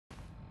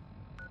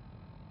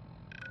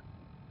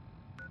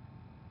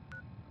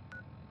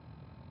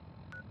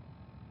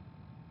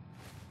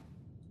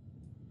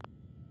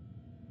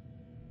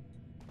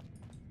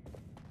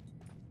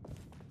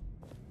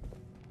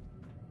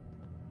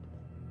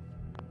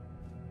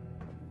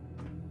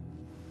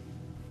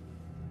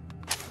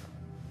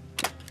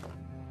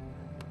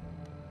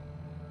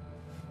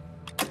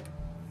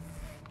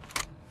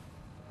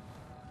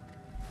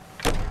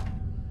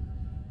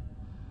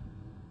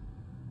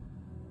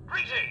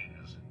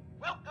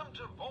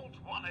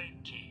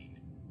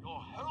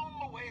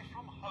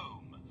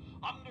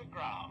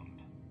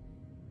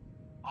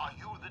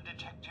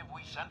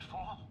sent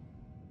for?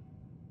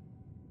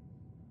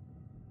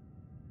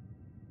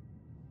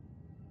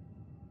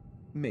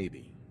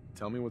 Maybe.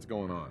 Tell me what's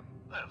going on.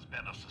 There's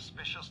been a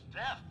suspicious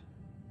death.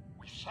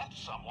 We sent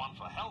someone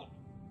for help,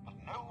 but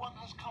no one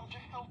has come to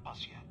help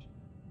us yet.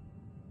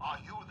 Are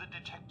you the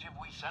detective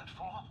we sent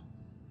for?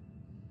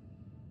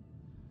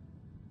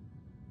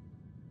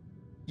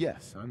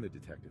 Yes, I'm the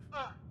detective.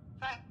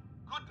 Thank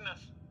goodness.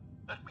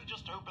 Let me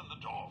just open the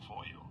door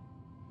for you.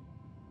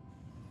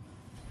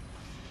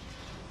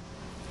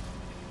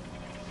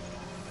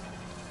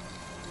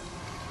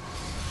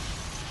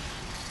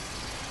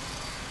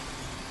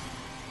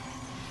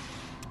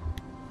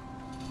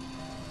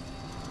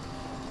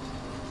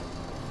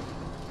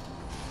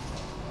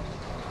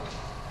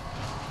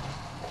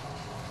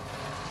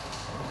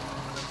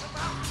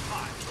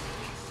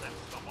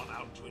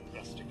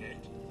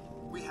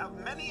 We have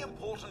many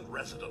important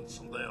residents,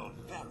 and they are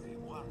very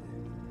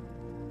worried.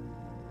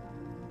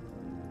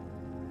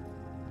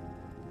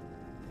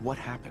 What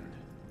happened?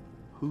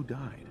 Who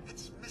died?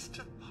 It's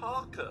Mr.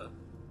 Parker,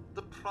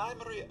 the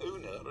primary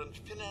owner and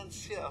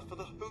financier for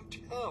the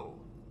hotel.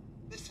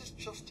 This is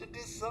just a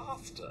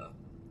disaster.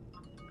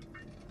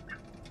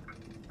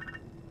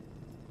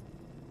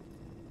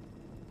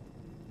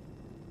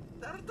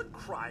 They're at the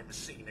crime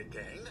scene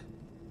again.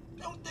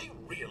 Don't they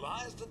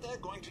realize that they're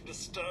going to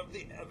disturb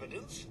the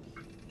evidence?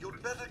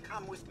 You'd better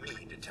come with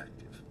me,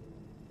 Detective.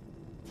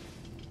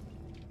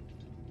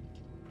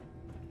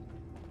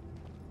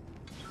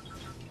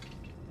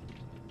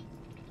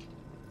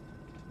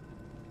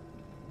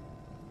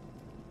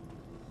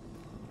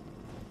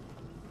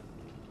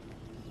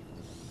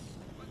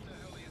 What the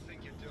hell do you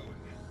think you're doing?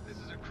 This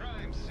is a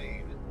crime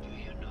scene. Do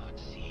you not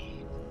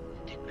see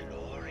the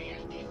glory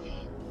of the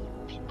thing?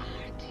 The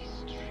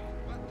artistry.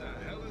 What the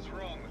hell is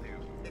wrong with you?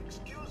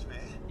 Excuse me?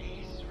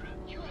 Ezra,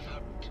 you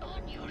have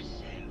outdone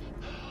yourself.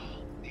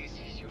 This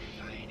is your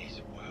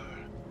finest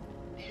work.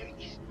 There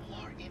is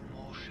more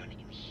emotion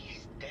in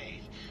his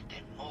death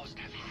than most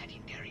have had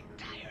in their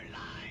entire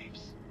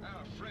lives.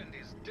 Our friend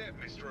is dead,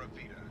 Mr.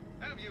 Avita.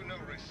 Have you no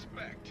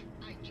respect?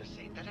 I'm just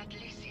saying that at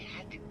least he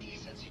had the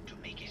decency to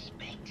make a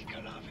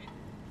spectacle of it.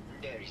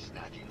 There is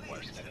nothing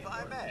worse Please, than if a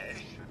I work may.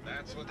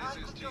 That's what I this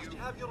is could to just you?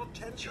 have your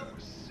attention. You're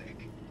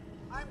sick.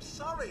 I'm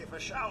sorry for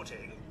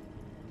shouting.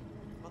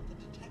 But the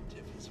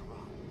detective has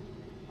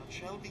arrived, and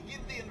shall begin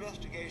the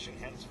investigation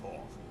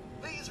henceforth.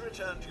 Please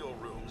return to your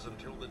rooms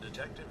until the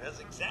detective has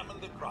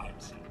examined the crime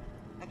scene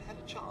and had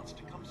a chance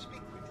to come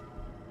speak with you.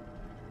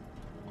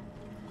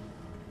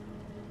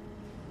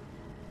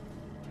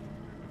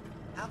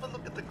 Have a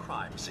look at the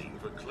crime scene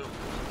for clues.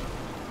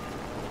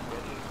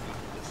 Ready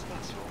to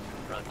discuss your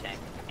Protect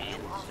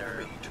and You are serve.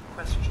 free to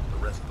question the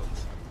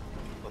residents,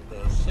 but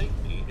their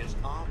safety is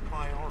our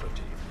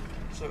priority.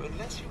 So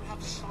unless you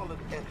have solid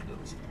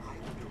evidence, I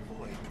would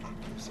avoid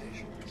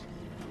accusations.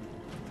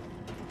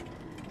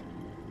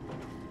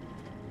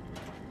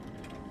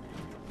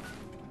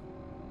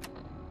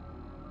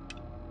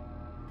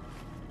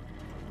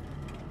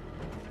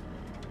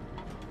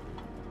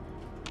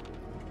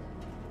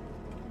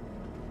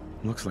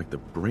 Looks like the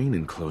brain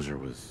enclosure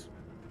was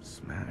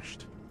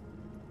smashed.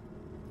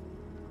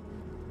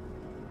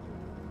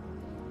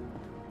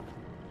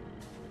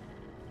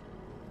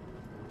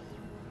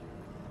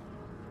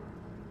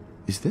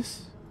 Is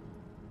this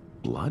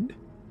blood?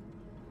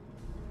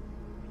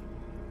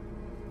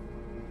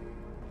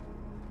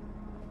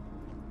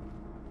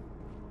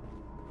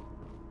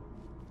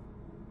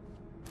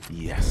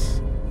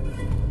 Yes.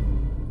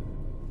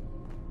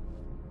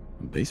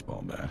 A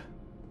baseball bat.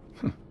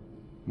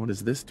 What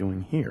is this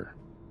doing here?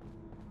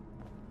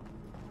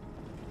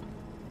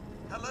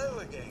 Hello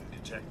again,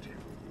 Detective.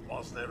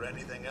 Was there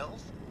anything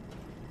else?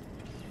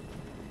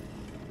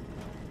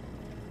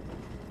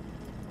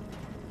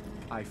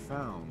 I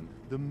found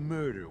the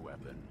murder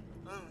weapon.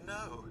 Oh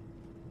no.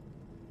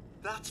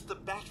 That's the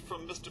bat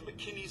from Mr.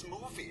 McKinney's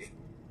movie.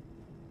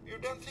 You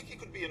don't think he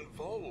could be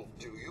involved,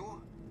 do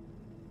you?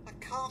 I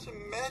can't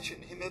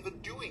imagine him ever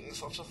doing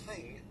such a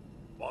thing.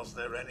 Was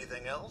there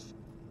anything else?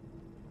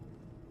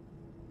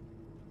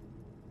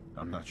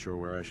 I'm not sure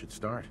where I should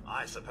start.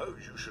 I suppose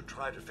you should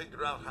try to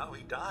figure out how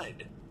he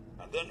died,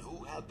 and then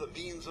who had the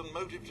means and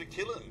motive to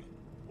kill him.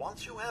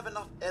 Once you have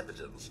enough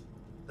evidence,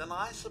 then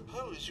I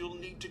suppose you'll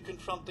need to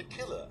confront the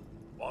killer.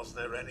 Was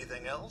there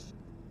anything else?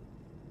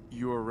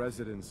 Your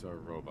residents are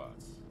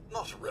robots.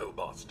 Not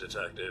robots,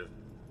 Detective.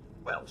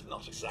 Well,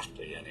 not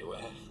exactly,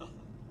 anyway.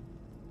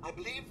 I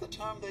believe the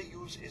term they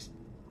use is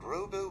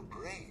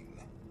robo-brain.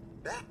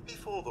 Back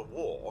before the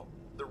war,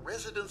 the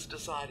residents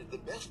decided the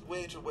best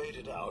way to wait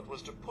it out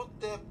was to put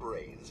their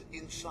brains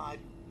inside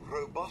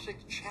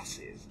robotic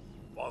chassis.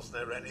 Was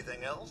there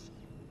anything else?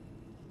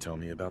 Tell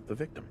me about the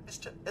victim.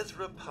 Mr.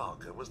 Ezra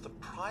Parker was the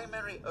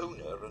primary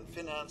owner and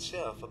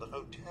financier for the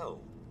hotel.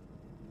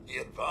 He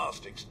had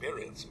vast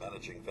experience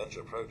managing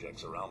venture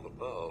projects around the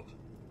world.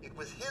 It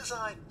was his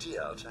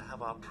idea to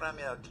have our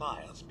premier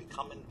clients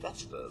become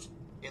investors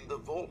in the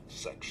vault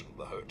section of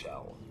the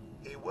hotel.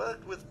 He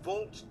worked with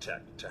Vault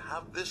Tech to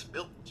have this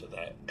built to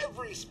their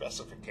every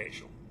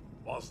specification.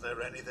 Was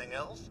there anything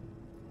else?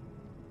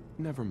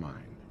 Never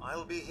mind.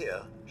 I'll be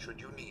here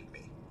should you need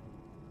me.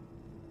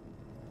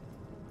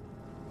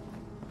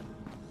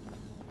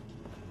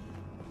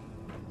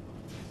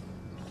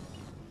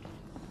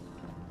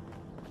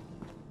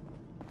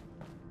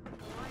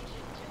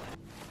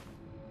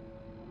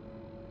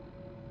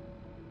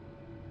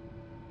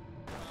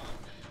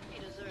 He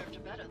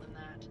deserved better than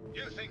that.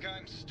 You think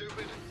I'm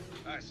stupid?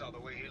 I saw the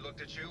way he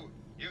looked at you.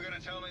 You gonna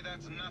tell me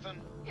that's nothing?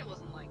 It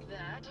wasn't like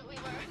that. We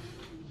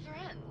were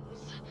friends.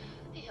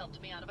 He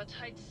helped me out of a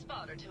tight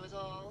spot or two is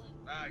all.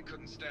 I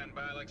couldn't stand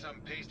by like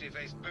some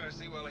pasty-faced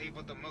Percy while he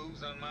put the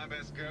moves on my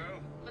best girl.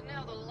 But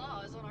now the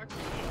law is on our tail.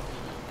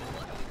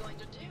 What are we going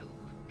to do?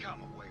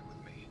 Come away with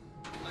me.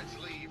 Let's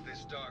leave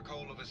this dark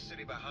hole of a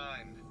city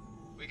behind.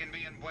 We can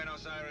be in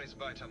Buenos Aires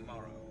by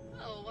tomorrow.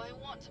 Oh, I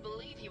want to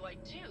believe you, I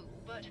do,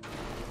 but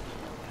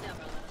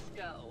never let us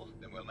go.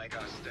 Then we'll make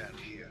our stand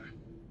here.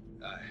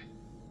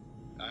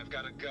 I've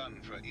got a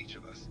gun for each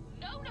of us.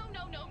 No, no,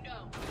 no, no,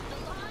 no.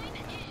 The line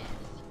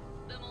is,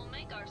 then we'll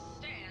make our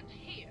stand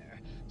here.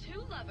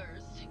 Two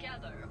lovers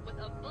together with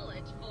a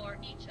bullet for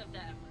each of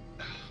them.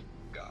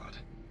 God,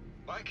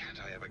 why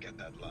can't I ever get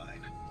that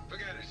line?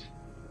 Forget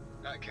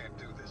it. I can't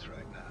do this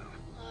right now.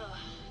 Ugh,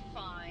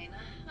 fine.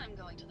 I'm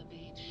going to the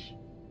beach.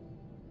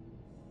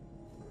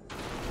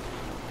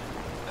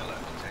 Hello,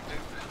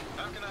 Detective.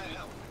 How can I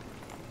help?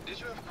 Did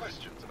you have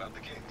questions about the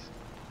case?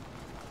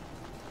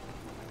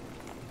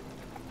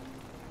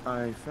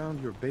 I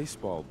found your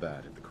baseball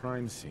bat at the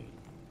crime scene.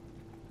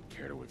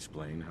 Care to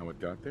explain how it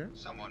got there?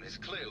 Someone is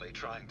clearly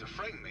trying to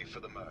frame me for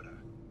the murder.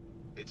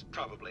 It's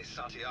probably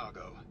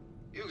Santiago.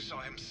 You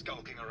saw him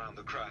skulking around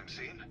the crime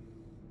scene.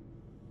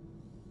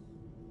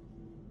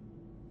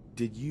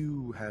 Did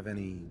you have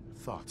any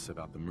thoughts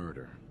about the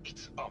murder?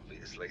 It's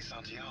obviously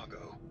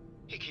Santiago.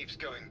 He keeps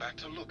going back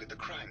to look at the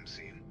crime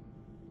scene.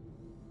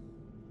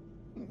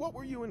 What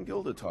were you and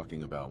Gilda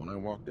talking about when I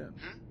walked in?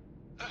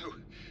 Oh,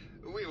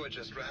 we were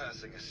just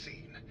rehearsing a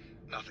scene.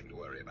 Nothing to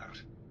worry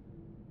about.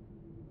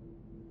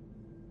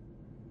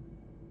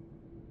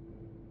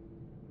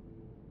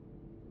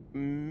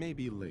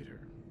 Maybe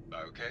later.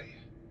 Okay.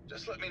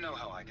 Just let me know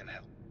how I can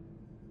help.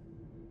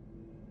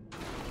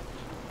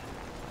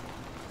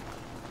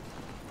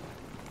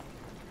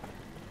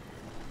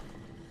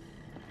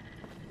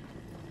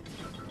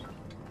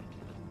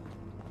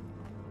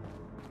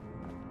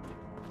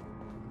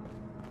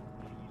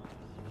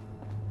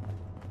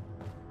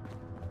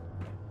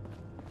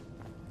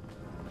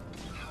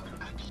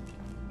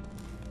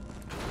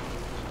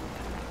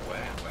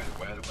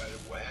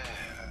 Well.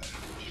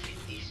 If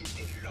it isn't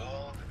the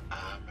long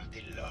arm of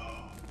the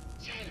law.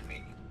 Tell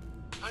me,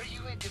 are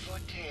you a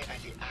devotee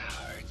of the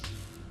arts?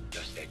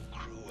 Does that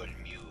cruel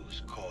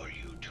muse call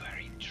you to her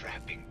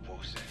entrapping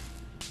bosom?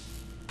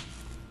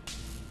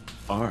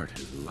 Art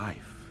is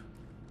life.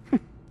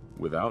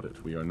 Without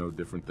it, we are no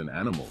different than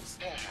animals.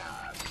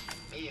 Perhaps,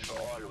 if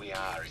all we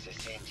are is a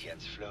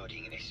sentience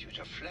floating in a suit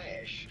of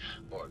flesh,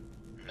 or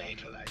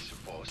metal, I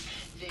suppose,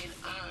 then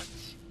art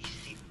is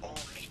the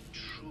only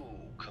true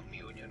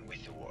communion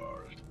with the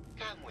world.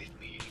 Come with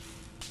me.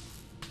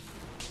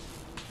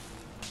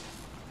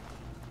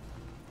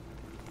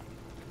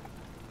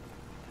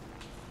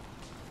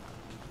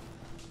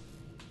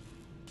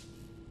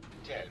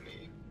 Tell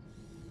me,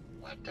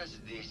 what does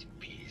this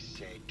piece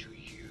say to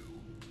you?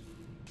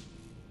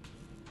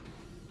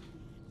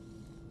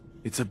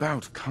 It's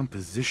about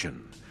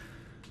composition,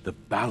 the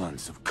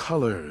balance of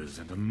colors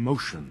and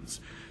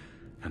emotions,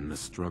 and the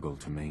struggle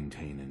to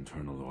maintain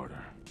internal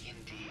order.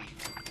 Indeed.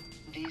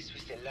 This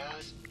was the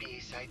last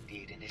piece I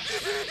did in this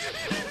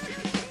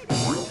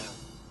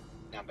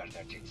number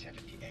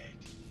 1378.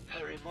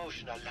 Her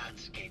emotional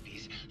landscape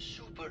is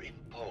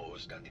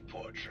superimposed on the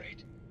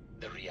portrait.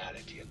 The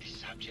reality of the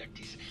subject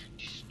is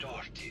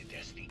distorted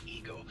as the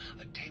ego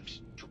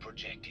attempts to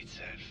project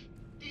itself.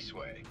 This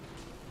way.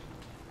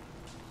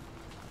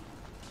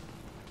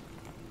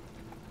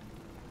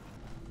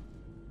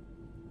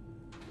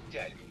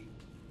 Tell me,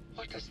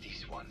 what does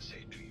this one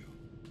say to you?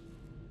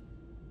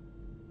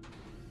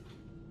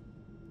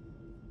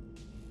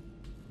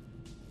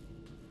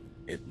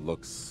 It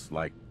looks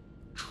like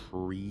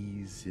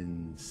trees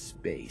in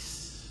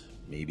space.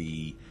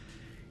 Maybe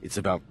it's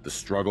about the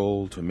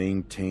struggle to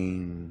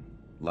maintain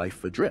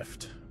life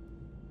adrift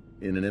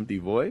in an empty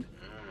void?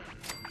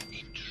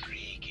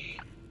 Intriguing.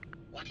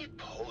 What a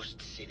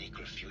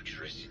post-cynical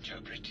futurist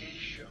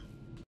interpretation.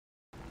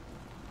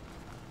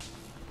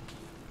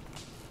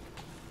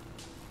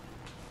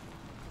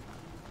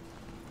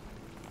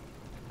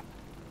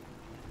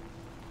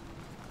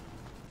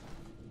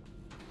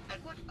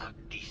 And what about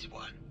this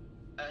one?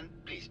 And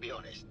please be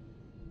honest,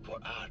 for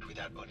art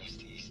without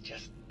honesty is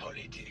just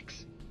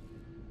politics.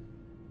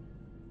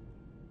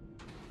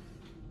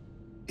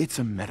 It's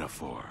a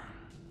metaphor.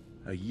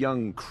 A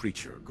young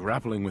creature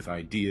grappling with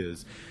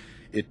ideas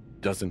it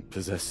doesn't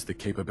possess the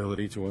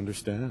capability to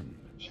understand.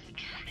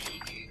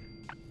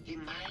 Intriguing. The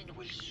mind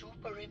will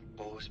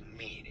superimpose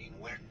meaning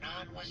where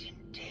none was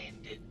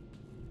intended.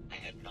 I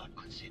had not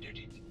considered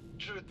it.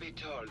 Truth be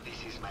told,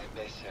 this is my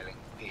best-selling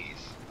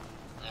piece.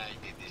 I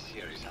did this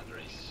series under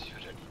a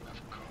pseudonym, of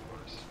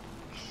course.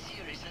 This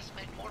series has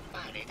made more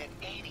money than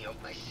any of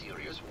my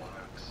serious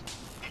works.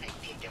 And I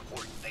did the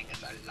whole thing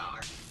as a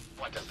lark.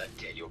 What does that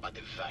tell you about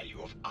the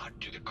value of art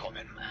to the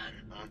common man,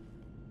 huh?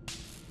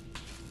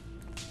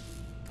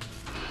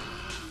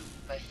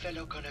 My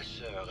fellow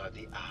connoisseur of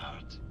the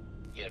art,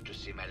 here to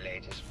see my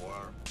latest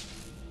work.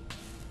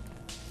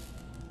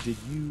 Did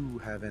you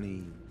have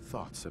any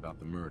thoughts about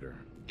the murder?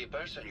 The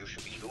person you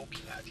should be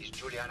looking at is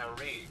Juliana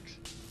Riggs.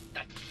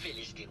 That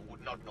Philistine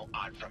would not know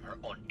art from her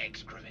own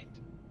excrement.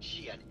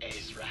 She and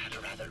Ezra had a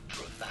rather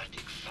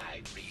dramatic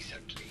fight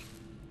recently.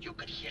 You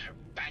could hear her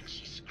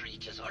banshee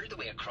screeches all the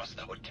way across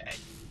the hotel.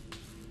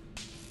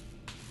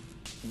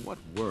 What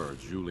were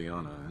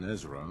Juliana and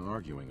Ezra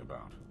arguing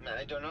about?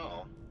 I don't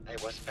know. I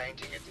was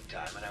painting at the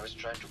time and I was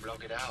trying to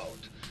block it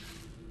out.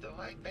 Though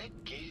I bet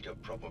Gilda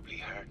probably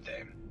heard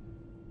them.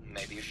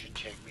 Maybe you should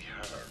check with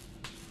her.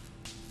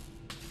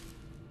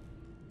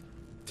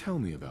 Tell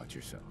me about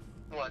yourself.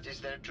 What is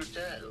there to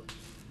tell?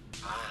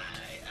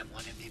 I am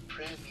one of the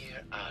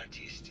premier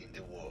artists in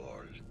the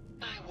world.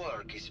 My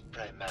work is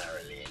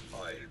primarily in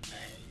oil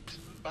paint,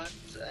 but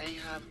I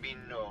have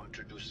been known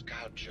to do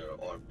sculpture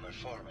or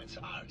performance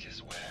art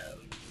as well.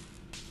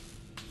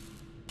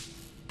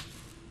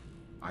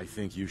 I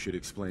think you should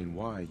explain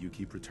why you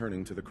keep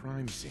returning to the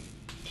crime scene.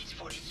 It's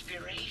for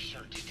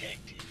inspiration,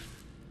 detective.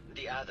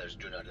 The others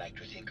do not like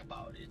to think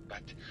about it,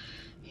 but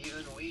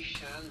even we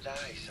shall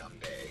die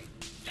someday.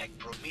 Like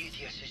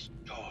Prometheus's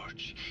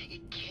torch,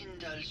 it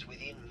kindles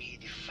within me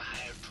the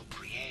fire to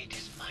create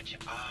as much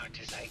art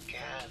as I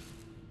can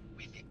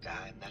with the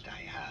time that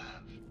I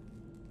have.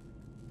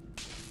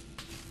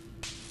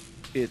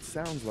 It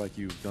sounds like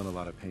you've done a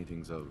lot of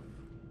paintings of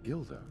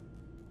Gilda.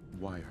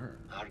 Why her?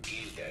 Our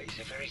Gilda is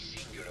a very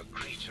singular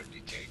creature,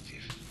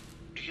 detective.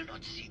 Do you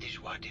not see the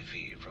joie de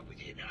vivre from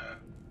within her?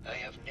 I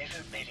have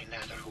never met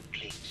another who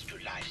clings to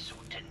life so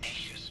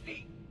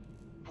tenaciously,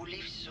 who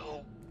lives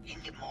so in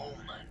the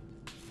moment.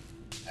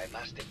 I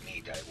must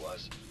admit I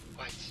was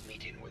quite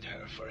smitten with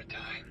her for a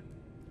time.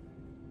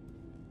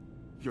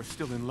 You're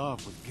still in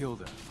love with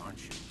Gilda,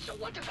 aren't you? So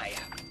what if I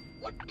am?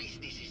 What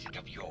business is it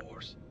of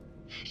yours?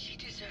 She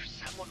deserves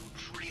someone who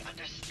truly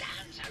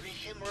understands her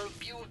ephemeral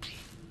beauty,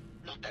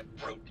 not that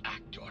brute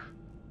actor.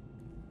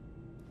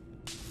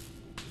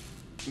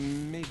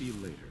 Maybe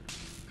later.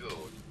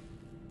 Good.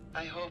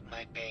 I hope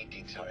my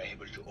paintings are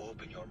able to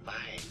open your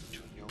mind to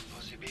new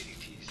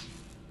possibilities.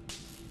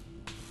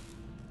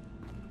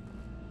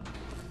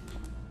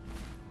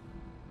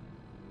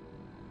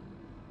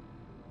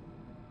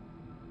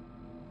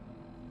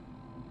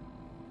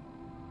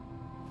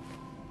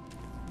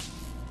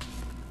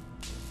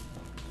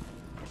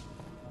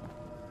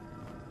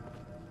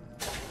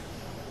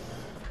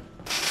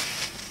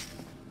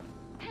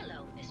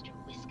 Hello, Mr.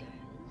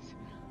 Whiskers.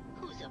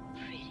 Who's a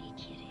pretty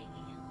kitty?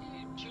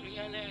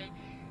 Juliana,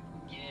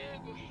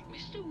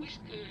 Mr.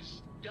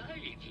 Whiskers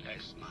died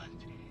last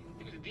month.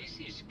 This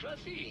is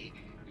Scruffy.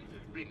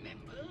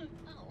 Remember?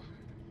 Oh,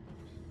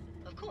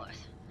 of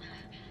course.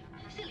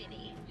 Silly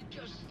me.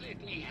 Just let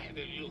me have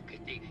a look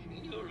at the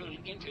neural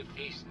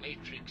interface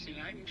matrix, and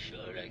I'm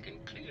sure I can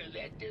clear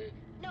that.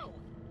 No,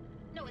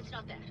 it's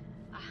not that.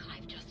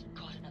 I've just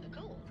caught another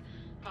cold.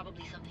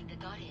 Probably something that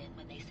got in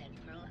when they sent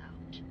Pearl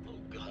out. Oh,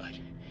 God.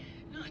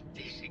 Not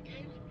this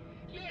again.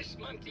 Last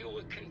month you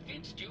were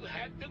convinced you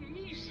had the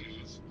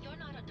measles. You're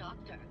not a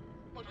doctor.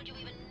 What would you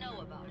even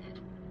know about it?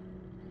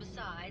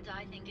 Besides,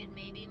 I think it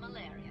may be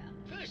malaria.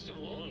 First of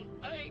all,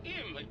 I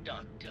am a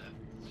doctor.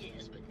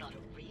 Yes, but not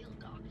a real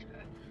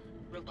doctor.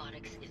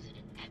 Robotics isn't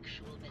an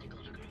actual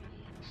medical degree.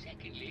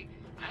 Secondly,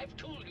 I've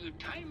told you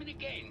time and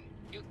again,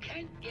 you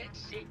can't get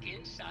sick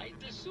inside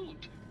the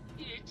suit.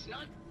 It's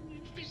not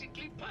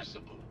physically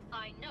possible.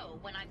 I know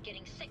when I'm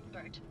getting sick,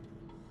 Bert.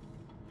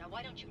 Now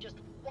why don't you just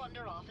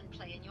wander off and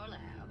play in your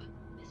lab?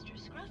 Mr.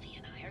 Scruffy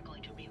and I are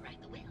going to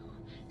rewrite the will,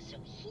 so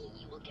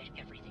he will get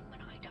everything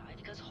when I die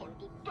because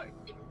horrible Bert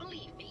didn't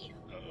believe me.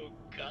 Oh,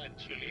 God,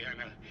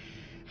 Juliana.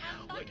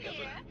 Have fun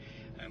here.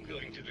 I'm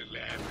going to the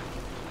lab.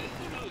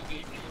 Hello,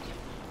 Did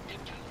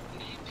you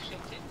need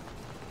something?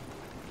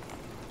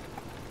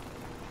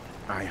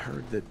 I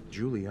heard that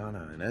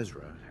Juliana and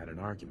Ezra had an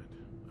argument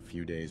a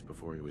few days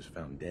before he was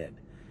found dead.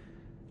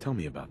 Tell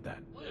me about that.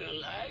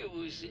 Well, I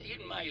was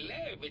in my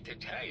lab at the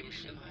time,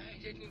 so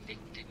I didn't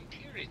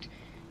hear it.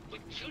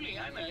 But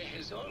Juliana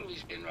has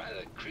always been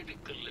rather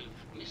critical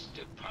of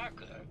Mr.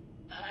 Parker.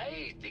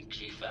 I think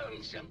she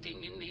found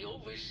something in the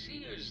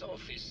overseer's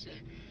office.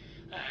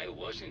 I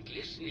wasn't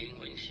listening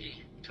when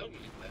she told me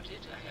about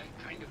it.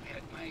 I kind of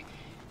had my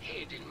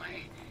head in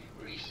my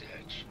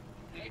research.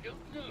 I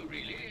don't know,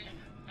 really.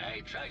 I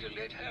try to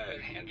let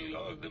her handle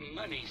all the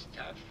money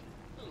stuff.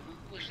 Oh,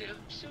 was there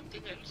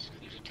something else,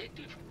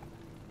 Detective?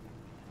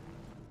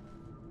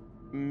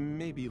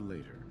 Maybe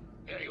later.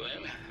 Very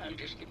well. I'll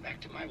just get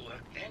back to my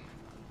work then.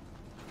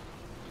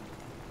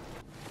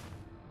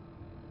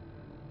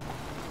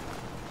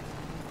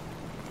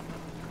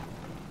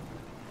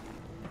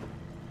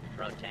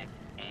 Protect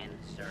and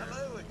sir.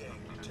 Hello again,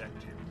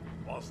 Detective.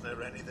 Was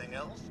there anything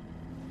else?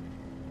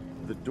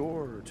 The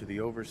door to the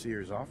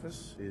Overseer's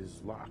office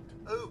is locked.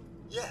 Oh,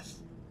 yes.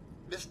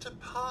 Mr.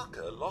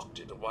 Parker locked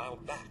it a while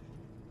back,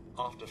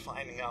 after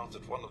finding out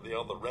that one of the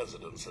other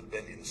residents had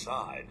been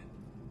inside.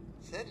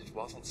 Said it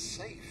wasn't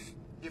safe.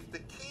 If the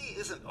key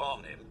isn't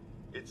on him,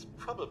 it's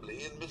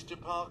probably in Mr.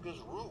 Parker's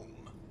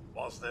room.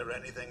 Was there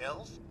anything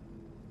else?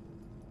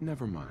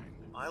 Never mind.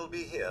 I'll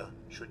be here,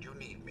 should you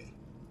need me.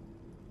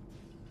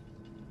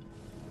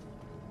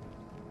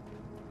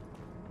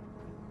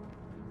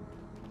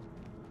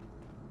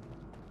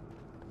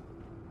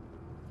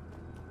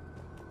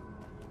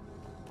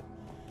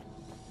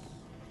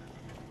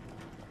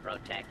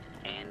 Protect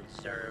and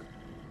serve.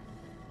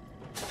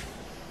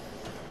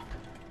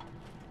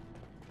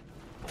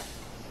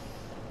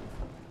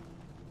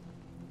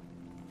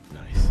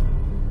 Nice.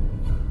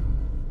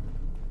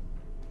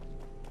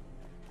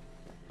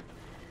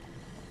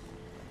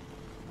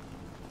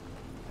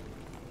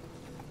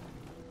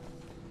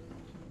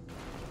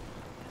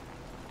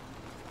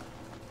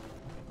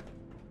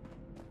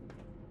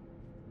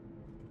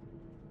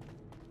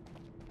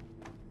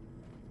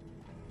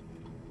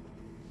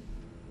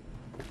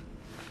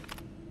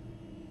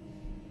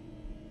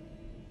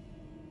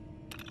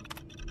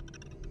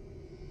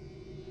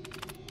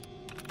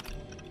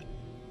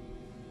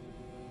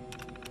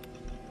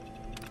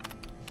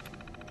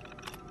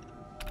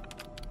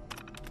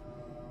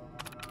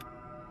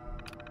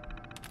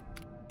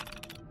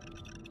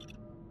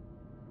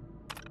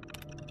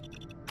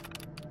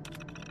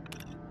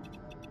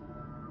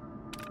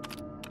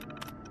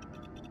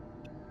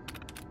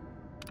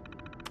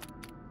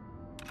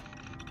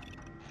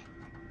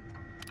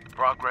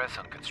 Progress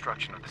on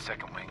construction of the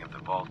second wing of the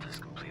vault is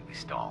completely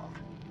stalled.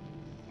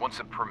 Once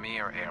the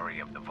premier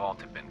area of the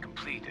vault had been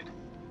completed,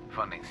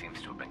 funding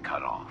seems to have been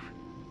cut off.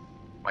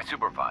 My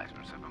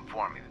supervisors have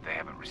informed me that they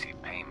haven't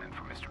received payment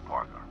from Mr.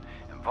 Parker,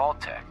 and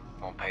Vault-Tec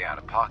won't pay out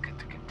of pocket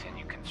to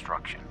continue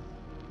construction.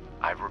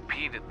 I've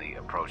repeatedly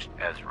approached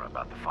Ezra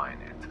about the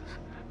finances,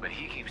 but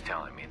he keeps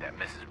telling me that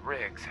Mrs.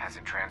 Riggs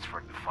hasn't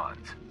transferred the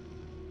funds.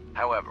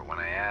 However, when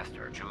I asked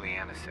her,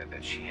 Juliana said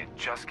that she had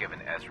just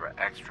given Ezra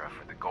extra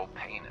for the gold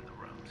paint in the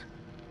rooms.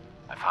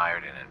 I've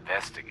hired an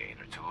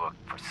investigator to look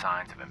for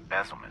signs of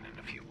embezzlement in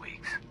a few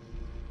weeks.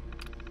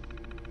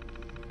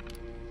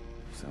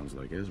 Sounds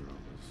like Ezra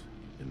was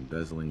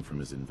embezzling from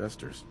his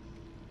investors.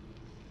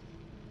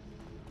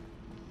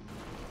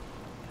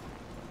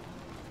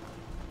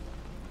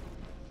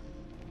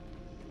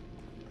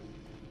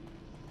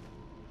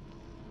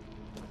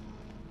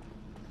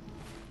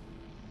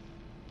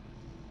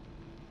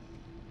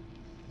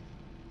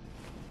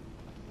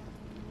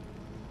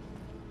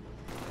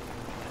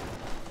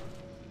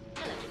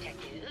 Hello,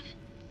 Detective.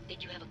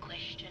 Did you have a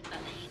question about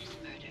the heinous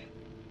murder?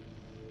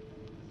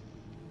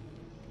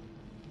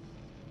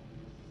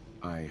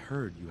 I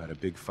heard you had a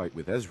big fight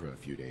with Ezra a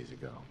few days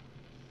ago.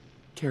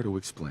 Care to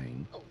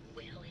explain? Oh,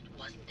 well, it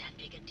wasn't that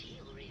big a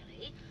deal,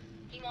 really.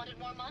 He wanted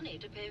more money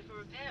to pay for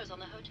repairs on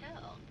the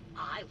hotel.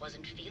 I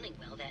wasn't feeling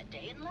well that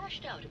day and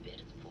lashed out a bit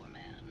at the poor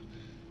man.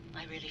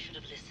 I really should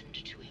have listened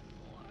to him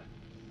more.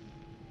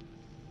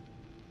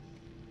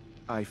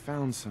 I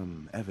found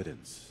some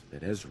evidence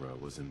that Ezra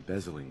was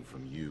embezzling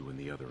from you and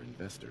the other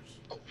investors.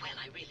 Oh, well,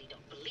 I really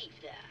don't believe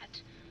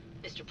that.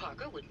 Mr.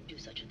 Parker wouldn't do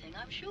such a thing,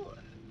 I'm sure.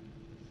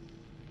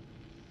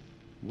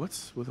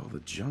 What's with all the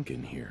junk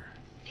in here?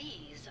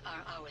 These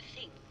are our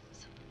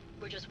things.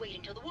 We're just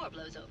waiting till the war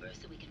blows over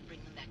so we can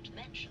bring them back to the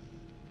mansion.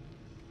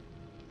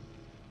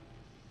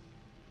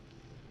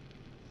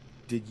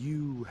 Did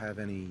you have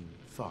any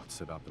thoughts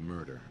about the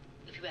murder?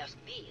 If you ask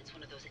me, it's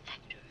one of those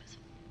actors.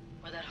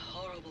 Or that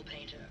horrible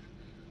painter.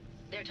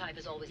 Their type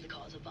is always the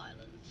cause of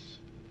violence.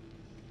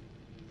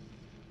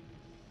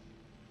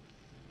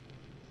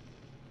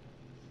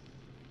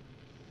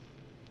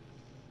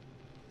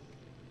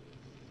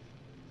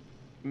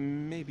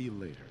 Maybe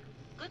later.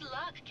 Good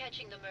luck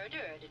catching the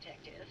murderer,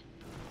 Detective.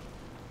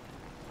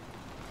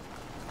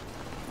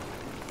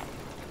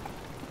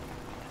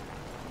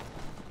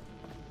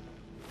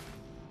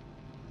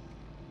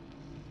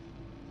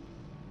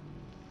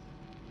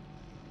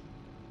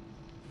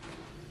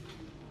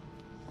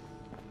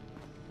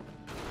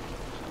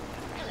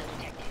 Hello,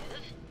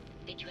 Detective.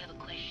 Did you have a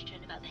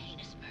question about the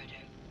heinous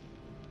murder?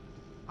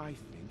 I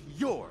think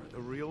you're the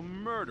real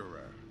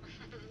murderer.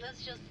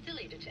 That's just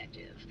silly,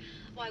 Detective.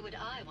 Why would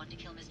I want to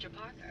kill Mr.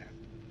 Parker?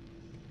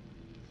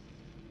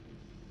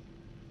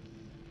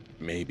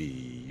 Maybe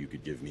you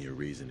could give me a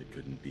reason it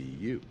couldn't be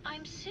you.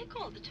 I'm sick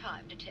all the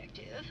time,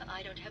 Detective.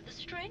 I don't have the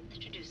strength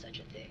to do such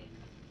a thing.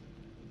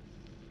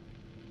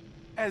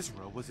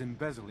 Ezra was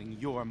embezzling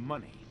your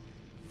money.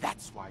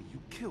 That's why you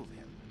killed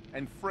him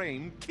and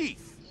framed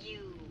Keith.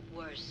 You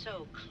were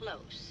so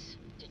close,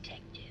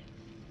 Detective.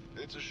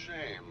 It's a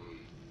shame.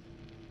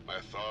 I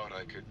thought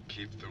I could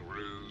keep the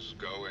ruse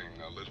going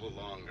a little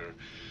longer.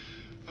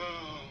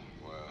 Oh,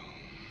 well.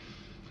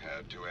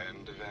 Had to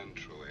end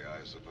eventually,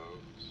 I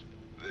suppose.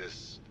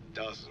 This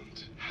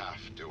doesn't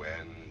have to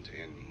end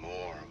in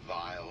more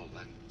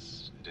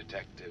violence,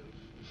 Detective.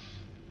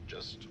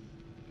 just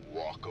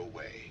walk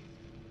away.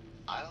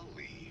 I'll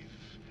leave,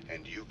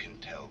 and you can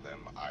tell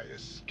them I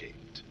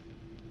escaped.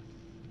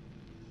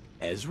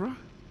 Ezra?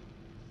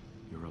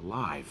 You're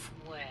alive.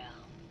 Well,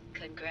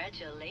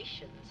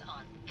 congratulations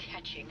on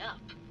catching up,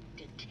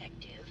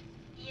 Detective.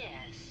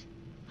 Yes,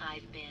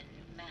 I've been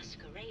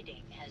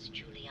masquerading as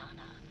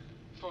Juliana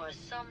for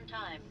some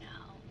time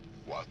now.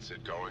 What's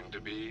it going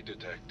to be,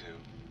 Detective?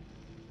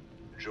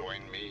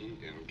 Join me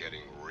in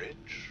getting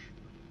rich?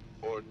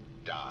 Or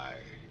die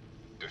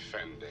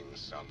defending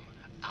some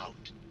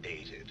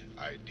outdated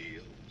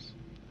ideals?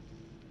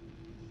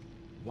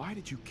 Why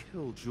did you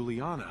kill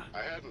Juliana?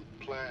 I hadn't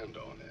planned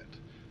on it,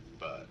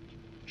 but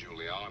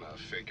Juliana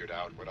figured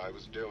out what I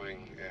was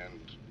doing and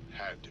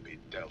had to be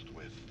dealt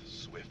with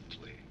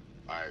swiftly.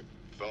 I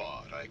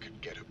thought I could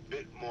get a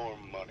bit more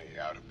money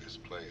out of this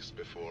place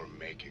before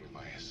making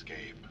my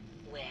escape.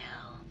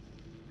 Well,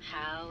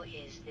 how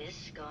is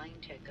this going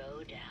to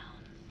go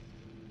down?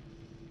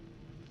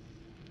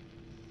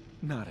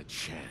 Not a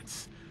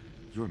chance.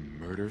 Your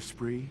murder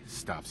spree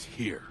stops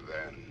here.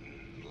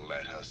 Then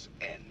let us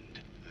end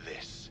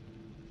this.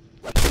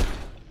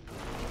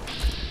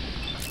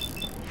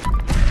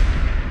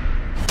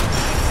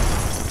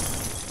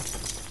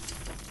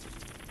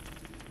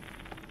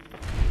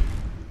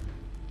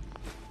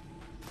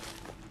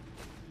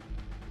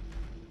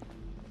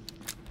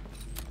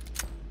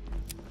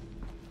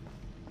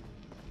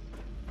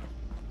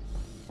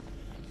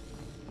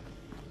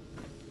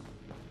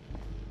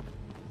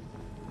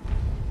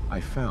 I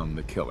found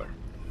the killer.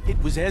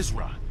 It was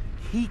Ezra.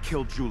 He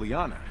killed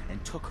Juliana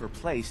and took her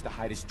place to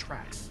hide his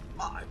tracks.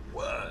 My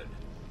word!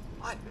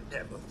 I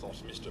never thought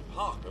Mr.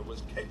 Parker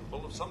was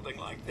capable of something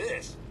like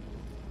this.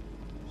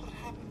 What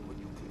happened when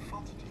you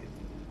confronted him?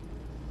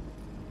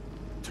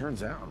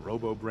 Turns out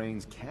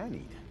Robo-Brains can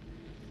eat.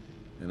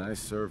 And I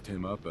served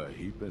him up a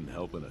heapin'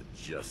 helping of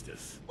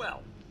justice.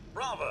 Well,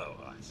 bravo,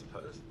 I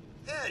suppose.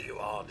 Here you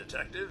are,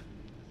 Detective.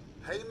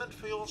 Payment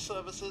for your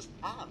services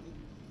and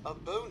a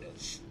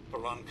bonus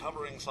for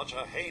uncovering such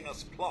a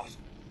heinous plot.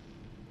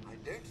 I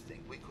don't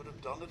think we could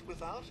have done it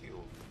without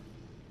you.